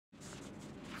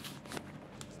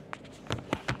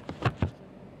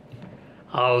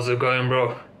How's it going,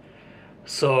 bro?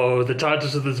 So the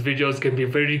titles of this videos can be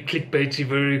very clickbaity,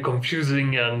 very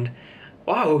confusing, and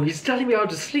wow, he's telling me how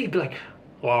to sleep. Like,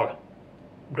 wow,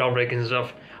 groundbreaking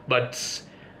stuff. But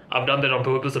I've done that on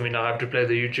purpose. I mean, I have to play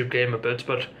the YouTube game a bit,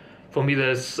 but for me,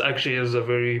 this actually is a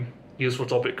very useful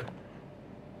topic.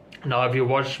 Now, if you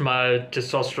watched my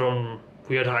testosterone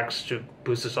weird hacks to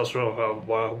boost testosterone,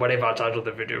 or whatever I titled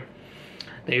the video,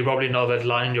 then you probably know that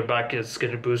lying on your back is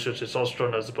going to boost your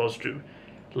testosterone as opposed to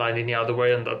lying any other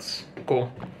way, and that's cool.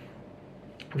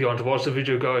 If you want to watch the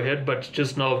video, go ahead, but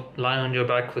just know lying on your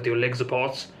back with your legs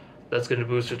apart, that's going to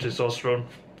boost your testosterone.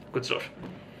 Good stuff.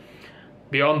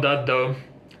 Beyond that, though,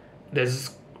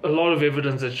 there's a lot of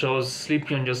evidence that shows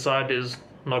sleeping on your side is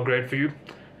not great for you,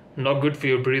 not good for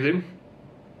your breathing.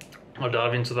 I'll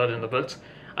dive into that in a bit.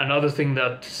 Another thing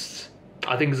that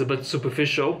I think is a bit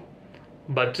superficial,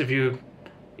 but if you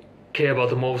care about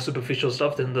the more superficial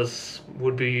stuff, then this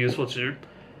would be useful to you.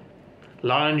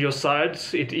 Lie on your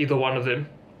sides, either one of them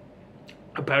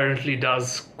apparently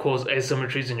does cause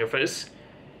asymmetries in your face.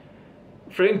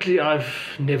 Frankly, I've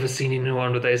never seen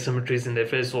anyone with asymmetries in their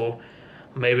face, or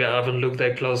maybe I haven't looked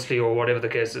that closely, or whatever the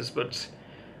case is, but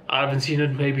I haven't seen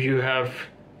it. Maybe you have.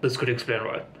 This could explain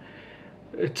why.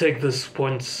 Take this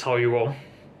point how you will.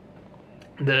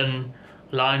 Then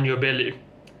lie on your belly.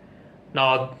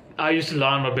 Now, I used to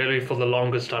lie on my belly for the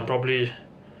longest time, probably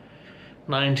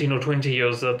 19 or 20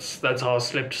 years. That's how I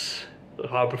slept,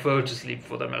 how I prefer to sleep,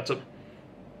 for that matter.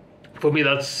 For me,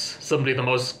 that's simply the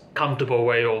most comfortable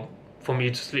way for me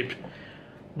to sleep.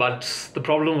 But the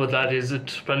problem with that is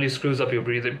it apparently screws up your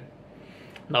breathing.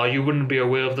 Now, you wouldn't be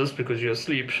aware of this because you're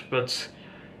asleep, but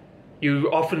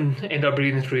you often end up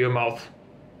breathing through your mouth.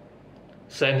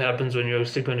 Same happens when you're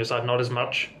sleeping on your side, not as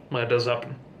much, but it does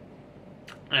happen.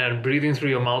 And breathing through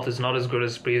your mouth is not as good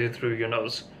as breathing through your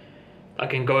nose. I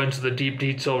can go into the deep,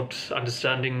 detailed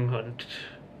understanding and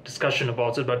discussion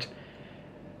about it, but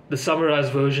the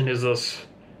summarized version is this.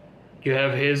 You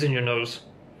have hairs in your nose.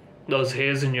 Those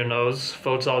hairs in your nose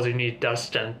filters any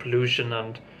dust and pollution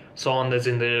and so on that's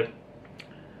in there.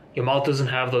 Your mouth doesn't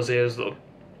have those hairs though.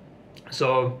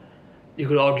 So you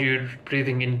could argue you're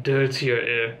breathing in dirtier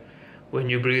air when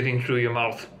you're breathing through your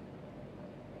mouth.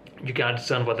 You can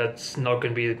understand why that's not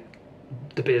going to be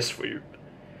the best for you.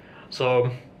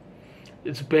 So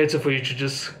it's better for you to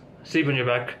just sleep on your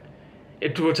back.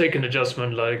 It will take an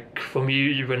adjustment. Like for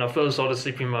me, when I first started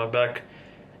sleeping on my back,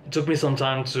 it took me some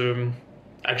time to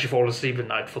actually fall asleep at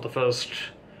night. For the first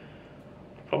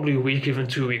probably a week, even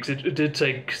 2 weeks, it did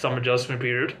take some adjustment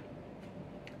period.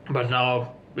 But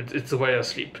now it's the way I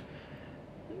sleep.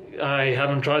 I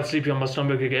haven't tried sleeping on my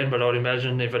stomach again, but I would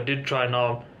imagine if I did try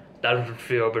now, that would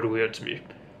feel a bit weird to me.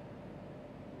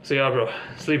 So yeah, bro,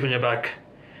 sleep on your back.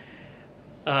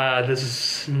 This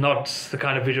is not the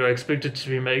kind of video I expected to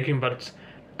be making, but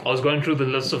I was going through the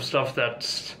list of stuff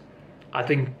that I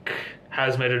think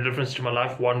has made a difference to my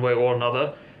life one way or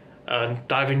another, and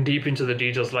diving deep into the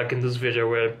details, like in this video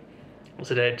where I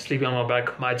said, hey, sleeping on my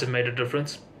back might have made a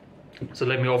difference. So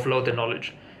let me offload the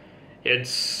knowledge.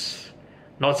 It's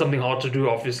not something hard to do,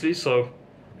 obviously, so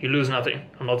you lose nothing.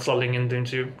 I'm not selling anything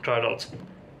to you. Try it out.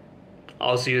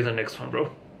 I'll see you in the next one,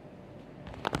 bro.